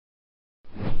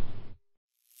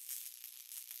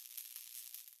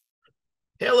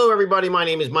Hello, everybody. My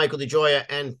name is Michael DeGioia,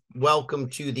 and welcome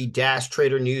to the Dash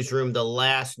Trader Newsroom, the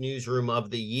last newsroom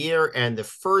of the year and the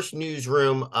first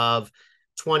newsroom of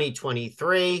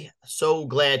 2023. So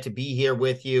glad to be here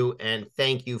with you, and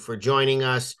thank you for joining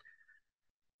us.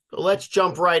 So let's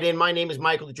jump right in. My name is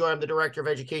Michael DeGioia. I'm the Director of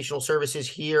Educational Services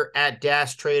here at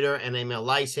Dash Trader, and I'm a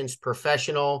licensed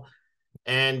professional.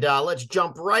 And let's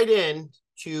jump right in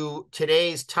to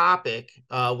today's topic,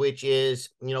 which is,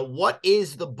 what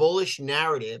is the bullish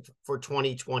narrative for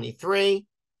 2023?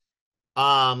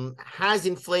 Has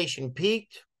inflation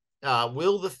peaked?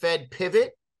 Will the Fed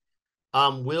pivot?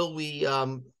 Will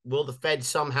the Fed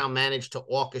somehow manage to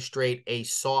orchestrate a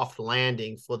soft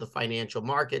landing for the financial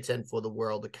markets and for the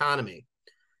world economy?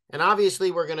 And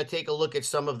obviously, we're going to take a look at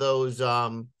some of those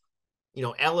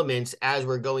elements as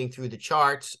we're going through the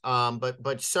charts.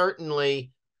 But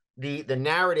certainly the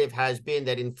narrative has been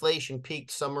that inflation peaked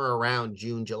somewhere around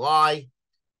June, July,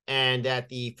 and that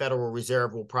the Federal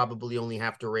Reserve will probably only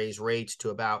have to raise rates to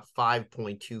about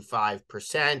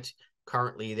 5.25%.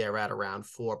 Currently, they're at around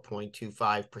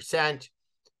 4.25%.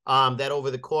 That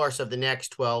over the course of the next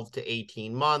 12 to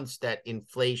 18 months, that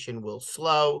inflation will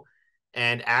slow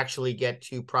and actually get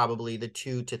to probably the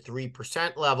 2 to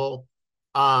 3% level.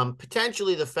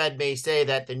 Potentially, the Fed may say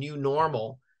that the new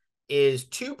normal is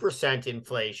 2%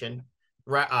 inflation,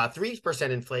 3%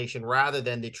 inflation, rather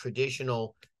than the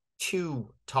traditional 2%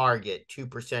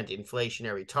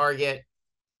 inflationary target.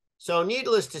 So,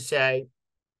 needless to say,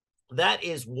 that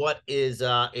is what is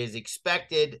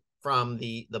expected from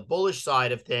the bullish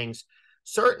side of things.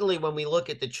 Certainly, when we look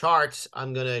at the charts,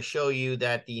 I'm going to show you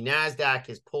that the NASDAQ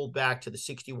has pulled back to the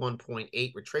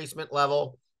 61.8 retracement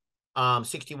level.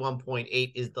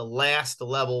 61.8 is the last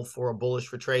level for a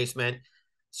bullish retracement.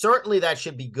 Certainly, that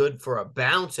should be good for a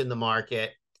bounce in the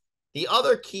market. The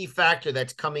other key factor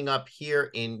that's coming up here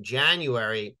in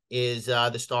January is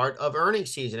the start of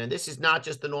earnings season. And this is not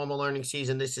just the normal earnings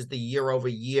season. This is the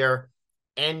year-over-year,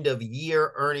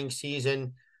 end-of-year earnings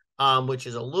season, which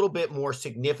is a little bit more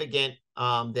significant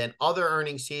than other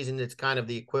earnings season. It's kind of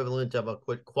the equivalent of a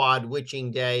quad witching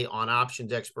day on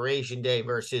options expiration day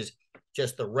versus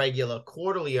just the regular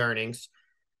quarterly earnings.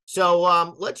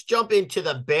 So let's jump into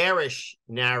the bearish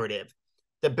narrative.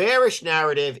 The bearish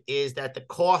narrative is that the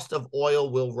cost of oil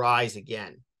will rise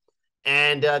again.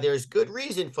 And there's good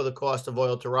reason for the cost of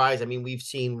oil to rise. I mean, we've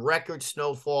seen record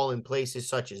snowfall in places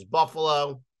such as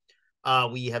Buffalo.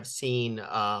 We have seen,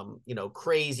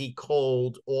 crazy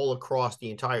cold all across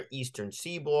the entire eastern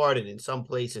seaboard and in some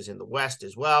places in the West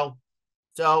as well.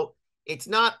 So it's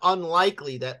not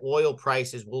unlikely that oil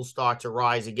prices will start to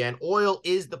rise again. Oil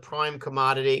is the prime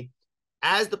commodity.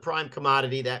 As the prime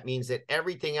commodity, that means that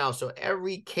everything else, so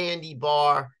every candy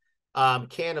bar,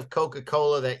 can of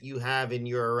Coca-Cola that you have in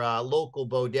your local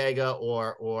bodega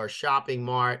or shopping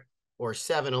mart or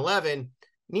 7-Eleven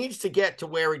needs to get to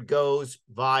where it goes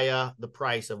via the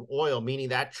price of oil, meaning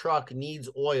that truck needs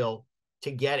oil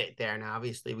to get it there. Now,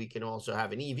 obviously, we can also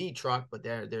have an EV truck, but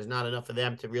there's not enough of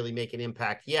them to really make an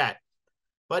impact yet.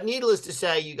 But needless to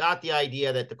say, you got the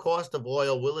idea that the cost of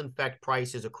oil will affect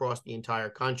prices across the entire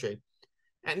country.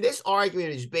 And this argument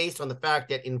is based on the fact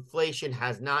that inflation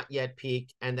has not yet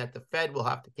peaked and that the Fed will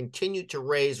have to continue to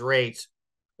raise rates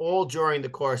all during the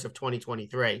course of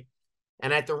 2023.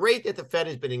 And at the rate that the Fed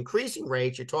has been increasing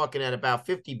rates, you're talking at about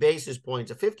 50 basis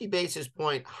points. A 50 basis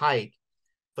point hike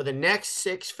for the next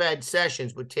 6 Fed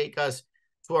sessions would take us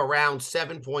to around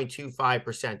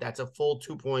 7.25%. That's a full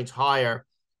 2 points higher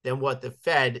than what the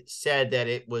Fed said that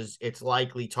its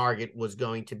likely target was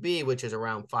going to be, which is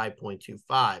around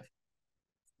 5.25.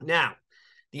 Now,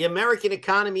 the American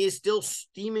economy is still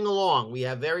steaming along. We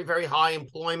have very, very high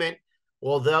employment,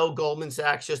 although Goldman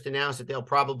Sachs just announced that they'll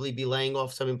probably be laying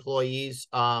off some employees,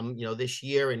 this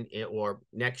year or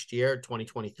next year,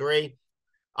 2023.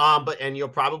 And you'll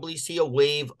probably see a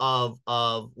wave of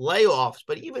layoffs.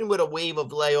 But even with a wave of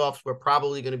layoffs, we're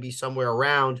probably going to be somewhere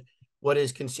around what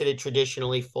is considered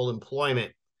traditionally full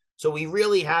employment. So we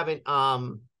really haven't,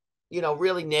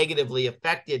 really negatively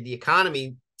affected the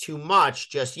economy too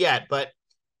much just yet. But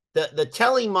the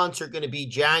telling months are going to be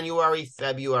January,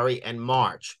 February, and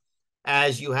March.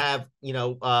 As you have,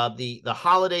 the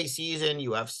holiday season,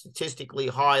 you have statistically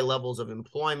high levels of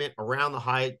employment around the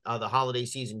holiday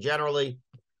season generally.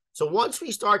 So once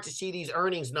we start to see these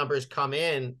earnings numbers come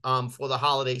in for the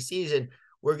holiday season,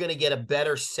 we're going to get a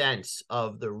better sense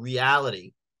of the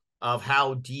reality of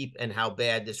how deep and how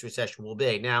bad this recession will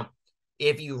be. Now,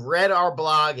 if you've read our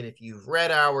blog and if you've read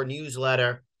our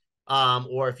newsletter,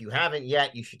 or if you haven't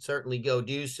yet, you should certainly go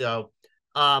do so.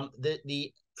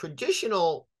 The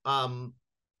traditional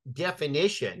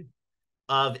definition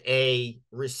of a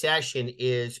recession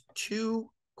is 2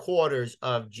 quarters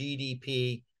of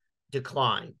GDP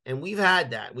decline. And we've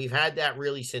had that. We've had that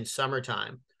really since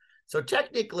summertime. So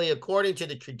technically, according to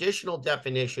the traditional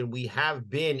definition, we have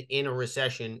been in a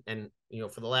recession and,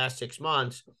 for the last 6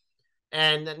 months.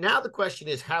 And now the question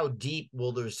is, how deep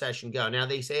will the recession go? Now,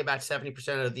 they say about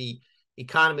 70% of the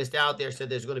economists out there said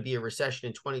there's going to be a recession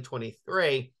in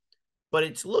 2023, but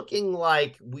it's looking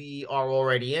like we are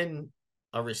already in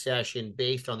a recession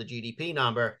based on the GDP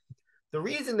number. The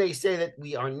reason they say that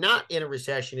we are not in a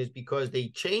recession is because they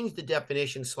changed the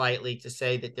definition slightly to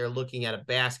say that they're looking at a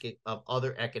basket of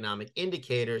other economic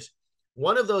indicators.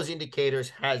 One of those indicators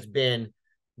has been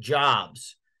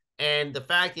jobs. And the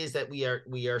fact is that we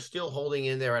are still holding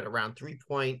in there at around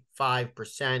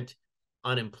 3.5%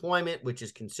 unemployment, which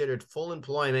is considered full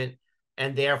employment.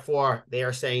 And therefore, they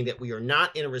are saying that we are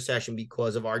not in a recession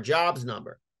because of our jobs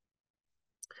number.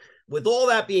 With all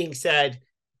that being said,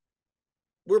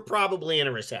 we're probably in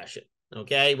a recession.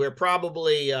 Okay, we're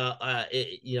probably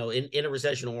in a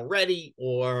recession already,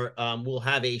 or we'll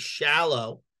have a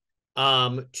shallow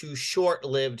to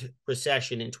short-lived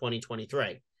recession in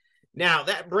 2023. Now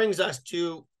that brings us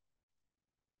to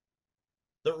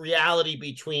the reality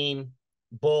between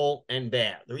bull and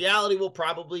bear. The reality will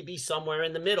probably be somewhere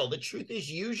in the middle. The truth is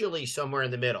usually somewhere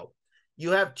in the middle.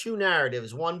 You have 2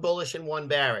 narratives, one bullish and one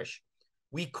bearish.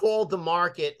 We called the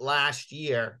market last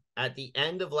year. At the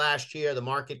end of last year, the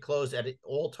market closed at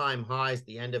all-time highs at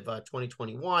the end of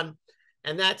 2021.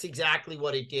 And that's exactly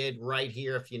what it did right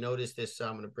here. If you notice this,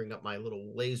 I'm going to bring up my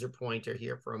little laser pointer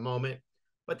here for a moment.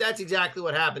 But that's exactly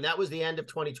what happened. That was the end of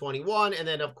 2021. And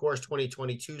then, of course,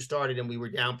 2022 started, and we were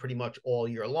down pretty much all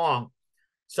year long.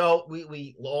 So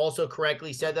we also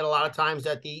correctly said that a lot of times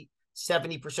that the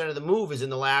 70% of the move is in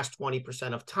the last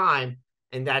 20% of time.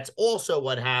 And that's also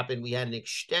what happened. We had an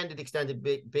extended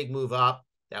big move up.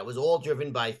 That was all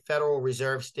driven by Federal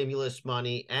Reserve stimulus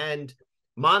money and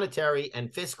monetary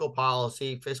and fiscal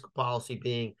policy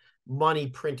being money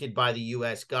printed by the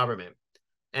U.S. government.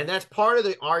 And that's part of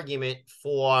the argument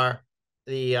for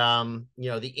the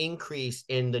increase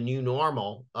in the new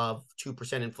normal of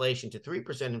 2% inflation to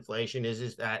 3% inflation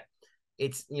is that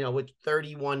it's, with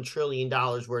 $31 trillion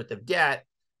worth of debt,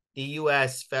 the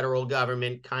U.S. federal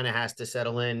government kind of has to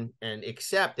settle in and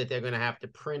accept that they're going to have to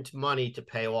print money to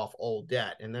pay off old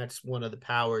debt. And that's one of the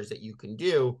powers that you can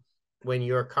do when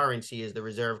your currency is the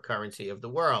reserve currency of the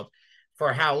world.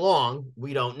 For how long,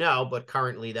 we don't know, but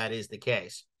currently that is the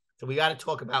case. So we got to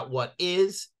talk about what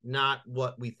is, not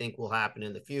what we think will happen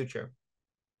in the future.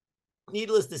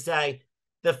 Needless to say,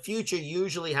 the future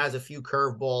usually has a few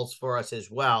curveballs for us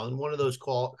as well. And one of those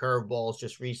curveballs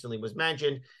just recently was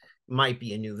mentioned. Might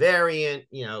be a new variant.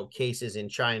 Cases in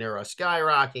China are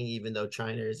skyrocketing, even though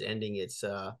China is ending its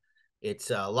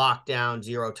lockdown,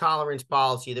 zero tolerance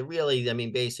policy.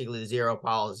 Basically the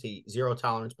zero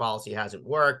tolerance policy hasn't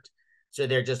worked. So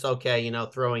they're just,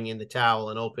 throwing in the towel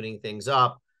and opening things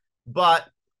up. But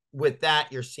with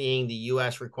that, you're seeing the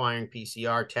U.S. requiring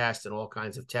PCR tests and all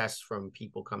kinds of tests from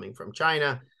people coming from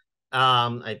China.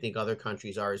 I think other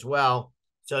countries are as well.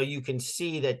 So you can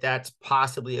see that that's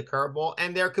possibly a curveball,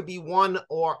 and there could be 1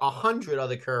 or 100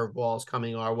 other curveballs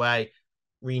coming our way.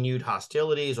 Renewed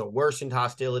hostilities or worsened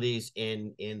hostilities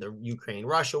in the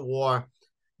Ukraine-Russia war.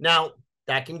 Now,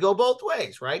 that can go both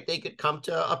ways, right? They could come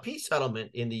to a peace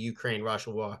settlement in the Ukraine-Russia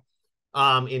war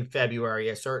in February,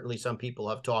 as certainly some people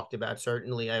have talked about.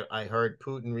 Certainly, I heard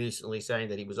Putin recently saying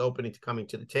that he was open to coming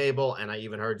to the table, and I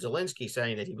even heard Zelensky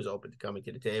saying that he was open to coming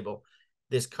to the table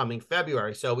this coming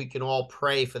February. So we can all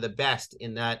pray for the best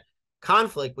in that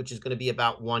conflict, which is going to be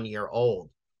about 1 year old.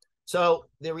 So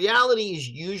the reality is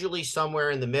usually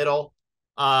somewhere in the middle.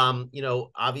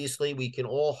 Obviously we can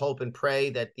all hope and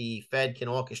pray that the Fed can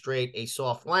orchestrate a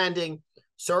soft landing.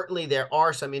 Certainly there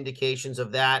are some indications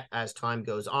of that as time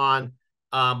goes on.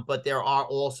 But there are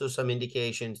also some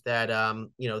indications that,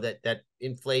 that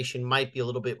inflation might be a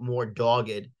little bit more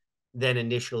dogged than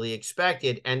initially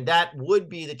expected. And that would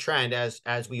be the trend,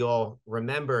 as we all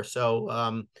remember.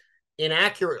 So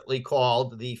inaccurately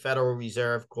called, the Federal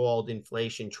Reserve called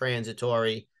inflation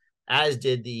transitory, as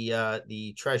did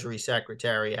the Treasury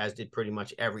Secretary, as did pretty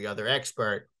much every other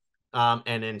expert.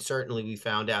 And then certainly we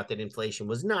found out that inflation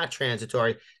was not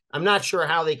transitory. I'm not sure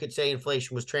how they could say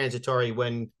inflation was transitory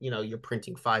when, you're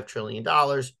printing $5 trillion.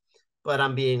 But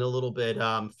I'm being a little bit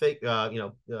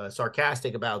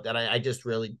sarcastic about that. I just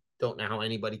really don't know how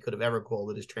anybody could have ever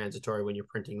called it as transitory when you're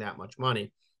printing that much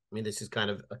money. This is kind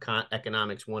of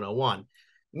economics 101.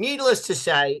 Needless to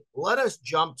say, let us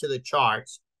jump to the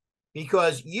charts,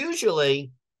 because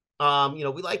usually, we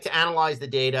like to analyze the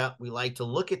data. We like to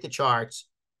look at the charts.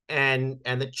 and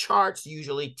the charts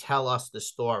usually tell us the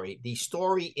story. The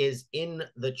story is in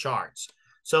the charts.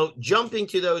 So jumping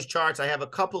to those charts, I have a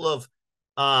couple of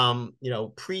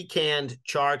pre-canned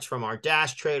charts from our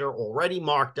dash trader already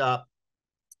marked up.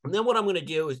 And then what I'm going to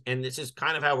do is, and this is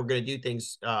kind of how we're going to do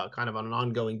things kind of on an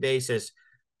ongoing basis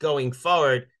going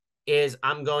forward, is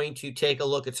I'm going to take a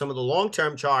look at some of the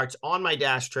long-term charts on my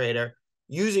dash trader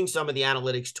using some of the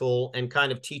analytics tool and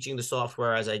kind of teaching the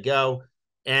software as I go.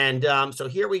 And so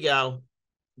here we go.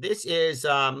 This is,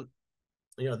 the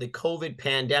COVID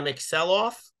pandemic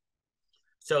sell-off.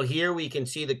 So here we can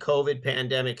see the COVID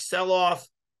pandemic sell-off.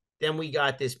 Then we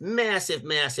got this massive,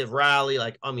 massive rally,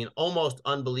 almost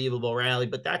unbelievable rally.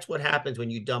 But that's what happens when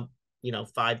you dump,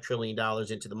 $5 trillion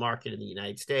into the market in the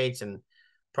United States and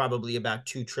probably about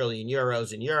 2 trillion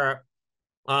euros in Europe.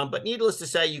 But needless to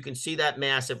say, you can see that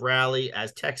massive rally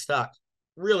as tech stocks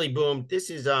really boomed. This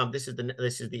is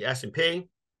the S&P.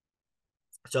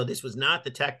 So this was not the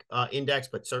tech index,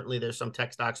 but certainly there's some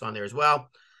tech stocks on there as well.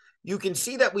 You can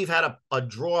see that we've had a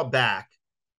drawback,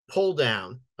 pull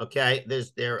down. Okay,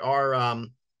 there are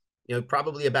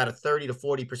probably about a 30 to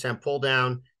 40% pull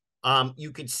down.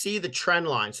 You could see the trend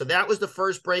line. So that was the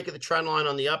first break of the trend line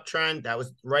on the uptrend. That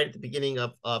was right at the beginning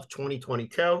of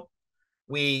 2022.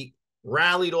 We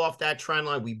rallied off that trend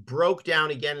line. We broke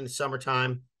down again in the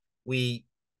summertime. We,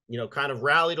 kind of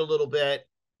rallied a little bit,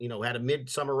 had a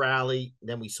midsummer rally.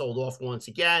 Then we sold off once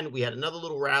again. We had another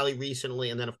little rally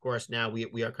recently. And then, of course, now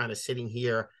we are kind of sitting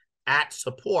here at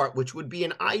support, which would be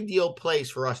an ideal place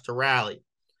for us to rally.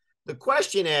 The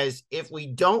question is, if we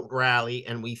don't rally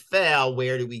and we fail,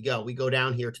 where do we go? We go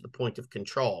down here to the point of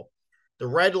control. The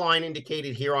red line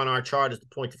indicated here on our chart is the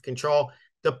point of control.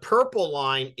 The purple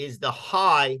line is the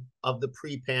high of the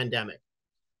pre-pandemic.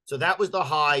 So that was the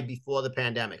high before the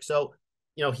pandemic. So,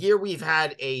 here we've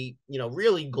had a,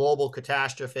 really global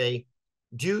catastrophe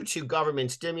due to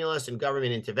government stimulus and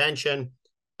government intervention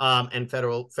and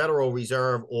Federal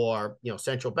Reserve or,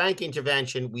 central bank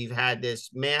intervention. We've had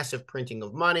this massive printing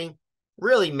of money,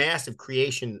 really massive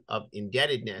creation of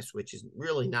indebtedness, which is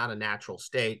really not a natural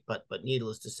state, but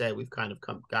needless to say, we've kind of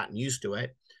gotten used to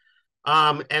it.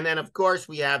 And then, of course,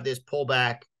 we have this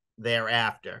pullback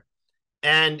thereafter.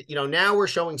 And, now we're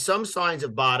showing some signs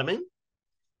of bottoming.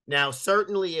 Now,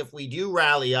 certainly, if we do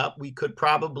rally up, we could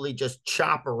probably just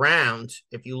chop around.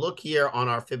 If you look here on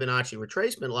our Fibonacci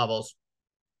retracement levels,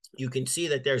 you can see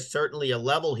that there's certainly a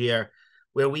level here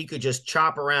where we could just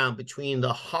chop around between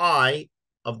the high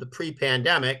of the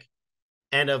pre-pandemic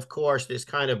and, of course, this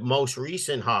kind of most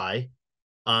recent high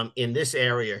in this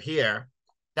area here.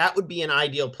 That would be an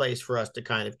ideal place for us to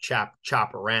kind of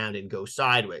chop around and go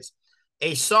sideways.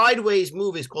 A sideways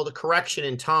move is called a correction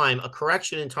in time. A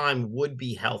correction in time would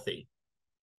be healthy.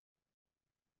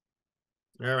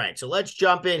 All right, so let's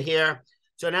jump in here.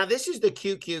 So now this is the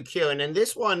QQQ, and in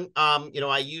this one,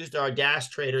 I used our dash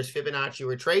traders Fibonacci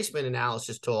retracement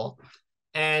analysis tool,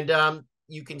 and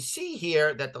you can see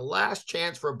here that the last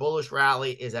chance for a bullish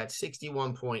rally is at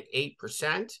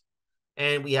 61.8%.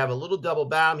 And we have a little double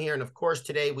bottom here. And of course,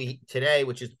 today,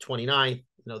 which is the 29th,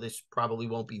 this probably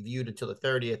won't be viewed until the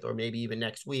 30th or maybe even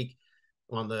next week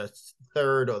on the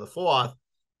 3rd or the 4th.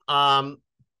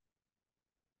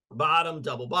 Bottom,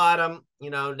 double bottom,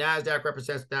 NASDAQ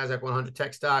represents NASDAQ 100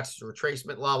 tech stocks,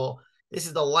 retracement level. This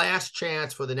is the last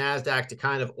chance for the NASDAQ to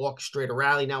kind of orchestrate a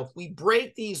rally. Now, if we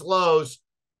break these lows,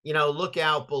 look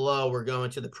out below, we're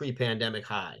going to the pre-pandemic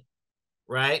high,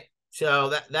 right?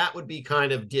 So that would be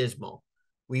kind of dismal.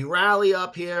 We rally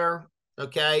up here,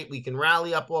 okay? We can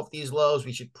rally up off these lows.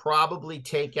 We should probably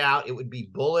take out, it would be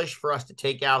bullish for us to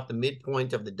take out the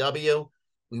midpoint of the W.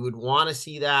 We would want to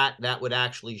see that. That would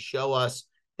actually show us,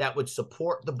 that would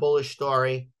support the bullish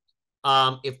story.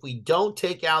 If we don't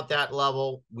take out that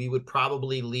level, we would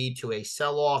probably lead to a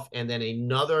sell-off and then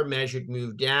another measured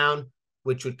move down,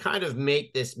 which would kind of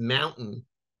make this mountain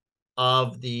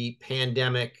of the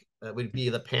pandemic, would be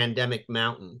the pandemic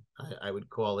mountain, I would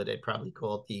call it. I'd probably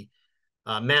call it the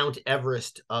Mount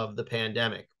Everest of the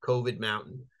pandemic, COVID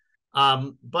mountain.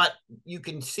 But you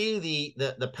can see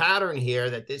the pattern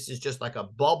here that this is just like a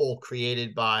bubble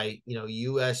created by,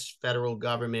 U.S. federal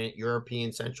government,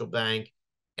 European Central Bank,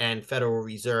 and Federal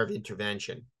Reserve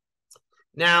intervention.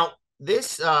 Now,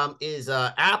 this is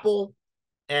Apple,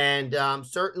 and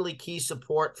certainly key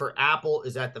support for Apple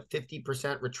is at the 50%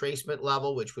 retracement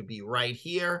level, which would be right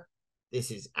here. This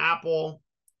is Apple.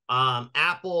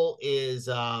 Apple is,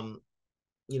 a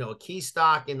key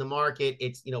stock in the market.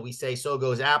 It's, we say so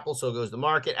goes Apple, so goes the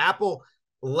market. Apple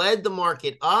led the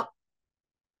market up.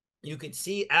 You could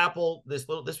see Apple, this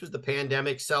was the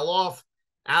pandemic sell-off.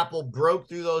 Apple broke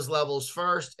through those levels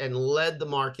first and led the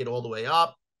market all the way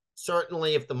up.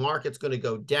 Certainly, if the market's going to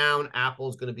go down,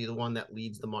 Apple's going to be the one that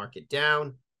leads the market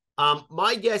down.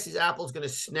 My guess is Apple's going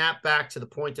to snap back to the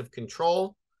point of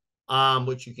control,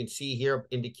 which you can see here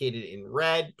indicated in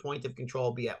red. Point of control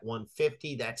will be at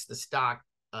 150. That's the stock,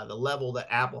 the level that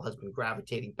Apple has been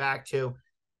gravitating back to.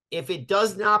 If it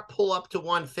does not pull up to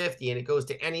 150 and it goes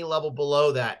to any level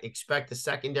below that, expect a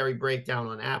secondary breakdown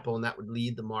on Apple, and that would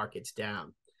lead the markets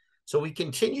down. So we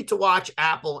continue to watch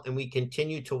Apple and we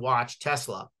continue to watch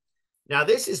Tesla. Now,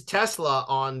 this is Tesla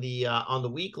on the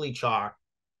weekly chart.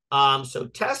 So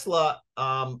Tesla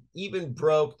even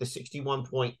broke the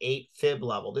 61.8 fib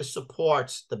level. This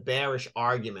supports the bearish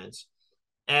arguments.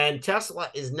 And Tesla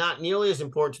is not nearly as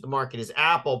important to the market as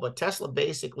Apple, but Tesla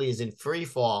basically is in free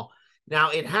fall.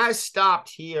 Now, it has stopped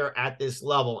here at this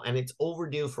level, and it's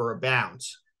overdue for a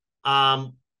bounce.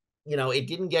 It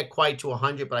didn't get quite to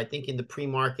 100, but I think in the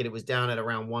pre-market, it was down at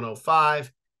around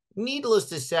 105. Needless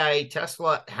to say,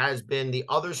 Tesla has been the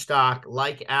other stock,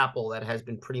 like Apple, that has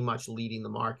been pretty much leading the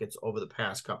markets over the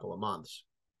past couple of months.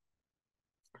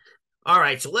 All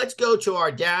right, so let's go to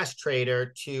our Dash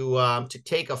Trader to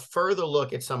take a further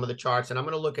look at some of the charts, and I'm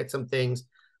going to look at some things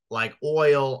like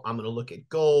oil. I'm going to look at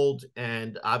gold,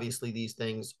 and obviously these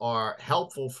things are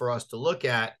helpful for us to look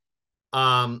at.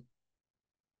 Let's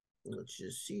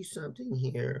just see something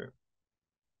here.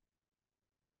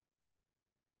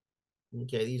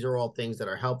 Okay, these are all things that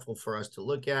are helpful for us to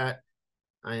look at.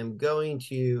 I am going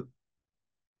to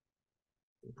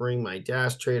bring my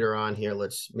Dash Trader on here.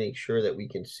 Let's make sure that we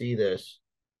can see this.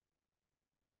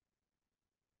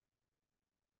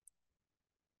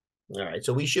 All right,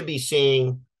 so we should be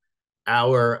seeing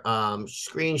our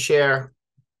screen share.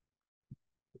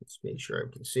 Let's make sure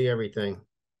I can see everything.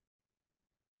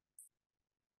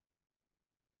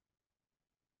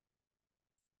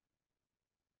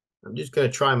 I'm just going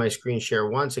to try my screen share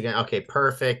once again. Okay,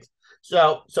 perfect.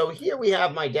 So here we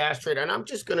have my Dash Trader, and I'm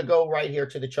just going to go right here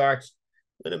to the charts.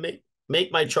 I'm going to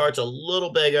make my charts a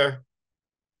little bigger.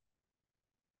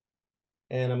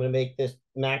 And I'm going to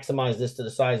maximize this to the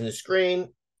size of the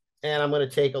screen. And I'm going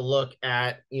to take a look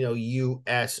at,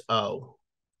 USO.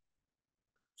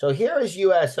 So here is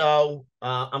USO.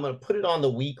 I'm going to put it on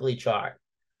the weekly chart.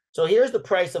 So here's the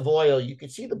price of oil. You can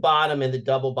see the bottom and the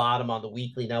double bottom on the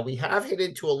weekly. Now we have hit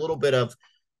into a little bit of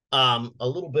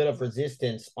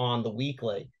resistance on the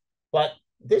weekly, but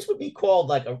this would be called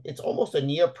it's almost a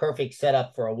near perfect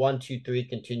setup for a 1, 2, 3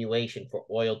 continuation for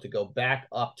oil to go back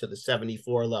up to the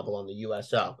 74 level on the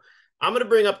USO. I'm going to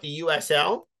bring up the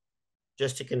USL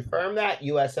just to confirm that.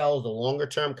 USL is the longer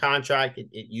term contract. It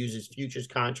uses futures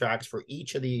contracts for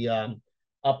each of the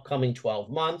upcoming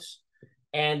 12 months.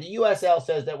 And the USL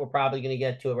says that we're probably going to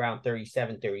get to around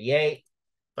 37, 38. If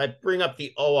I bring up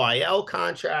the OIL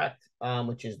contract,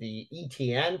 which is the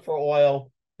ETN for oil,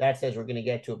 that says we're going to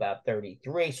get to about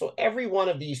 33. So every one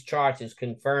of these charts is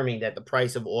confirming that the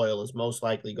price of oil is most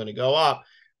likely going to go up,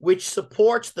 which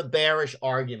supports the bearish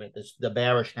argument, the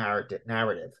bearish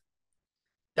narrative.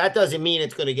 That doesn't mean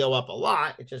it's going to go up a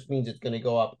lot. It just means it's going to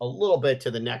go up a little bit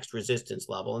to the next resistance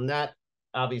level. And that,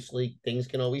 obviously, things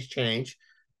can always change.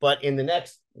 But in the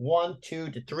next 1, 2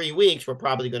 to 3 weeks, we're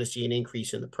probably going to see an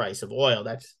increase in the price of oil.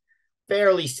 That's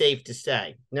fairly safe to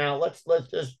say. Now, let's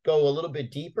just go a little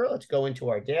bit deeper. Let's go into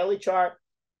our daily chart.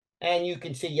 And you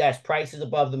can see, yes, prices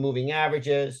above the moving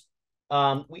averages.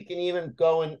 We can even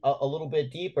go in a little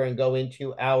bit deeper and go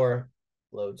into our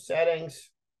load settings.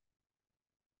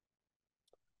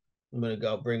 I'm going to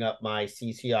go bring up my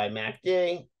CCI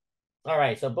MACD. All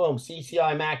right, so boom,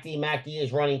 CCI MACD. MACD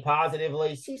is running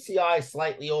positively. CCI is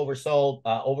slightly oversold,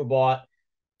 overbought.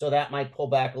 So that might pull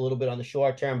back a little bit on the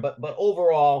short term. But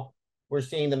overall, we're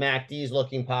seeing the MACD is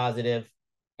looking positive,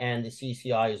 and the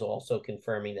CCI is also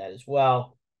confirming that as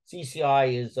well.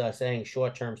 CCI is saying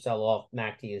short-term sell-off.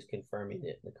 MACD is confirming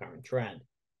the current trend.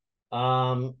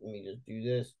 Let me just do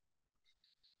this.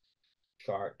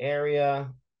 Chart area.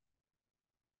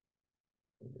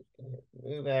 I'm just going to hit the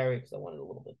move area because I want it a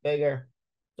little bit bigger.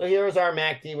 So here's our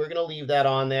MACD. We're going to leave that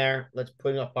on there. Let's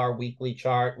put up our weekly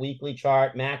chart. Weekly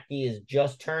chart, MACD is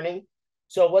just turning.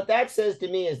 So what that says to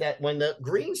me is that when the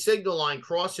green signal line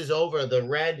crosses over the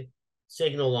red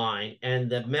signal line and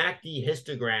the MACD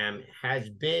histogram has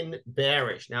been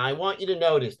bearish. Now, I want you to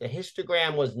notice the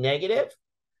histogram was negative,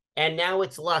 and now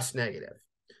it's less negative.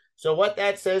 So what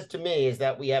that says to me is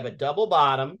that we have a double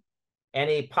bottom and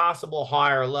a possible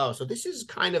higher low. So this is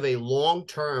kind of a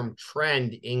long-term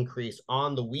trend increase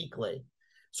on the weekly.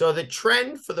 So the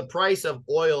trend for the price of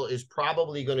oil is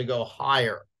probably going to go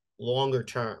higher longer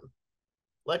term.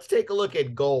 Let's take a look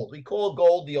at gold. We call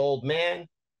gold the old man.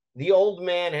 The old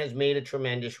man has made a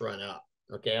tremendous run up.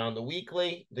 Okay, on the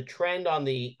weekly, the trend on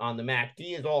the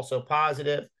MACD is also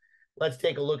positive. Let's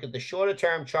take a look at the shorter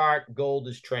term chart. Gold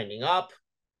is trending up.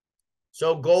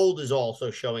 So gold is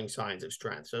also showing signs of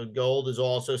strength. So gold is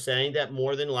also saying that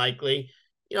more than likely,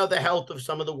 the health of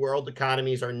some of the world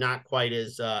economies are not quite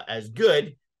as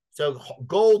good. So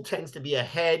gold tends to be a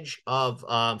hedge of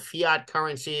fiat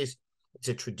currencies. It's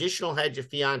a traditional hedge of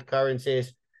fiat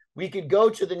currencies. We could go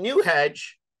to the new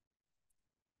hedge,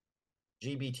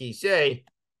 GBTC.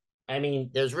 I mean,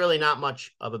 there's really not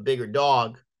much of a bigger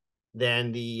dog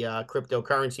than the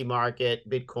cryptocurrency market,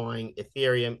 Bitcoin,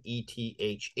 Ethereum,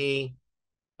 ETHE.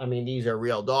 I mean, these are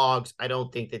real dogs. I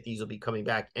don't think that these will be coming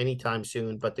back anytime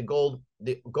soon, but the gold,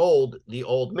 the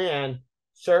old man,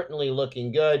 certainly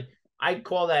looking good. I'd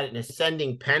call that an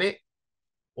ascending pennant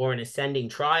or an ascending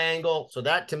triangle. So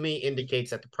that to me indicates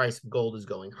that the price of gold is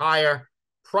going higher,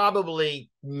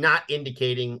 probably not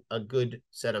indicating a good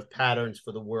set of patterns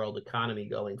for the world economy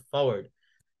going forward.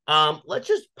 Let's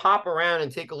just pop around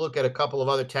and take a look at a couple of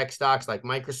other tech stocks like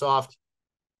Microsoft.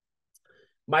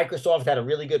 Microsoft had a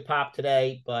really good pop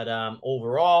today, but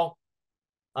overall,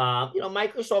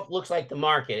 Microsoft looks like the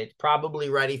market. It's probably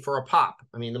ready for a pop.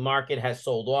 I mean, the market has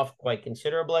sold off quite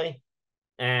considerably.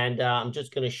 And I'm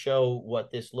just going to show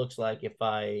what this looks like if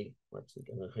let's see,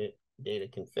 going to hit data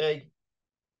config.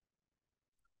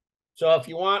 So if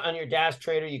you want on your dash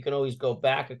trader, you can always go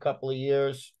back a couple of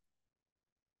years.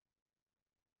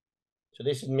 So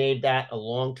this has made that a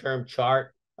long-term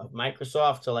chart of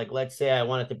Microsoft. So like, let's say I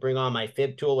wanted to bring on my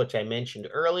fib tool, which I mentioned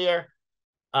earlier.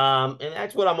 And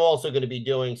that's what I'm also going to be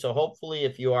doing. So hopefully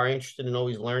if you are interested in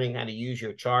always learning how to use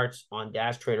your charts on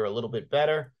dash trader a little bit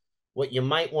better, what you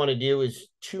might want to do is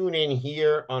tune in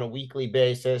here on a weekly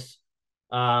basis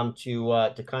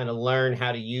to kind of learn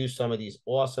how to use some of these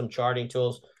awesome charting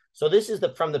tools. So this is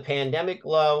from the pandemic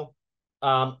low.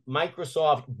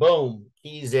 Microsoft, boom,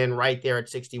 keys in right there at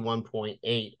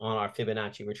 61.8 on our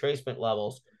Fibonacci retracement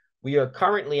levels. We are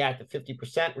currently at the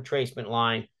 50% retracement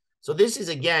line. So this is,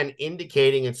 again,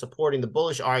 indicating and supporting the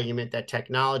bullish argument that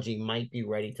technology might be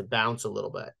ready to bounce a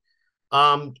little bit.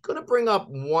 I'm going to bring up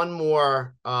one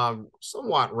more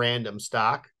somewhat random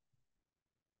stock.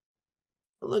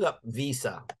 Look up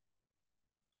Visa.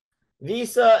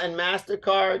 Visa and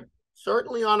MasterCard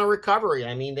certainly on a recovery.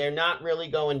 I mean, they're not really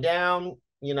going down.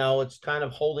 It's kind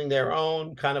of holding their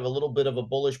own, kind of a little bit of a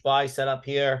bullish buy set up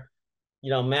here.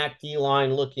 MACD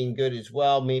line looking good as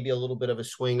well, maybe a little bit of a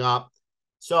swing up.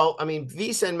 So, I mean,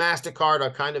 Visa and MasterCard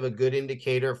are kind of a good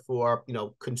indicator for,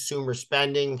 consumer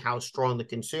spending, how strong the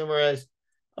consumer is.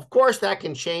 Of course, that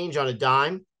can change on a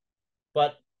dime,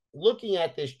 but looking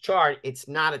at this chart, it's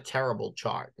not a terrible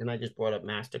chart. And I just brought up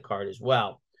MasterCard as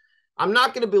well. I'm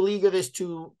not going to beleaguer this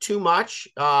too much.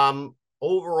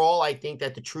 Overall, I think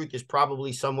that the truth is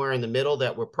probably somewhere in the middle,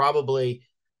 that we're probably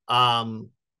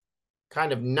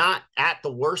kind of not at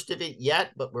the worst of it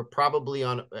yet, but we're probably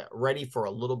ready for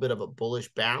a little bit of a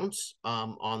bullish bounce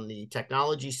on the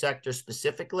technology sector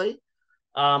specifically.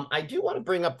 I do want to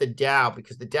bring up the Dow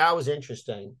because the Dow is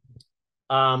interesting.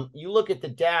 You look at the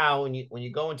Dow, and when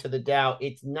you go into the Dow,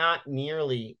 it's not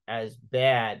nearly as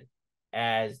bad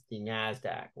as the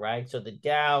NASDAQ, right? So the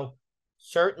Dow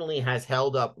certainly has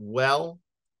held up well,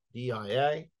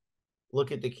 DIA.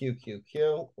 Look at the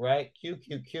QQQ, right?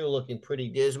 QQQ looking pretty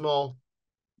dismal.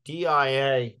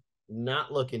 DIA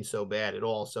not looking so bad at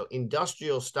all. So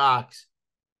industrial stocks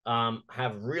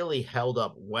have really held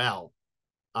up well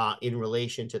in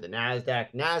relation to the NASDAQ.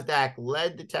 NASDAQ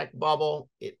led the tech bubble.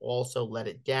 It also let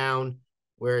it down,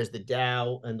 whereas the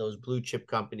Dow and those blue chip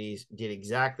companies did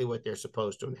exactly what they're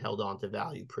supposed to and held on to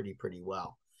value pretty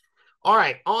well. All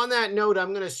right. On that note,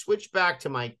 I'm going to switch back to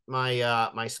my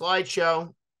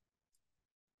slideshow.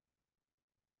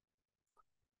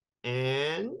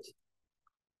 And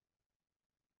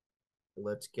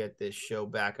let's get this show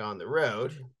back on the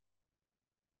road.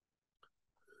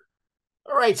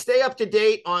 All right, stay up to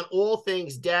date on all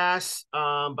things DAS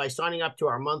by signing up to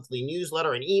our monthly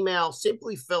newsletter and email.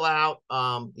 Simply fill out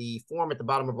the form at the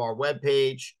bottom of our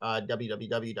webpage,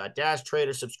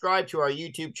 www.DashTrader. Subscribe to our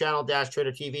YouTube channel, Dash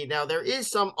Trader TV. Now, there is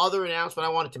some other announcement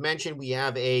I wanted to mention. We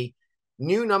have a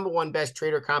new #1 Best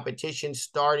Trader competition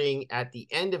starting at the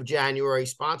end of January,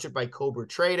 sponsored by Cobra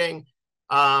Trading.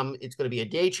 It's going to be a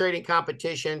day trading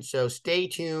competition, so stay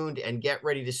tuned and get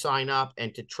ready to sign up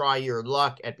and to try your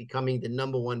luck at becoming the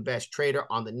 #1 Best Trader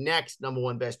on the next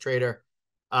 #1 Best Trader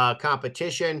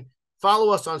competition.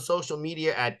 Follow us on social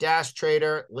media at Dash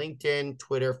Trader, LinkedIn,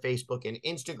 Twitter, Facebook, and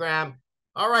Instagram.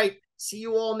 All right, see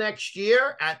you all next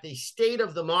year at the State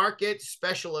of the Market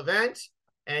special event,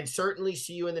 and certainly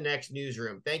see you in the next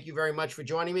newsroom. Thank you very much for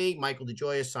joining me. Michael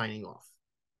DeGioia signing off.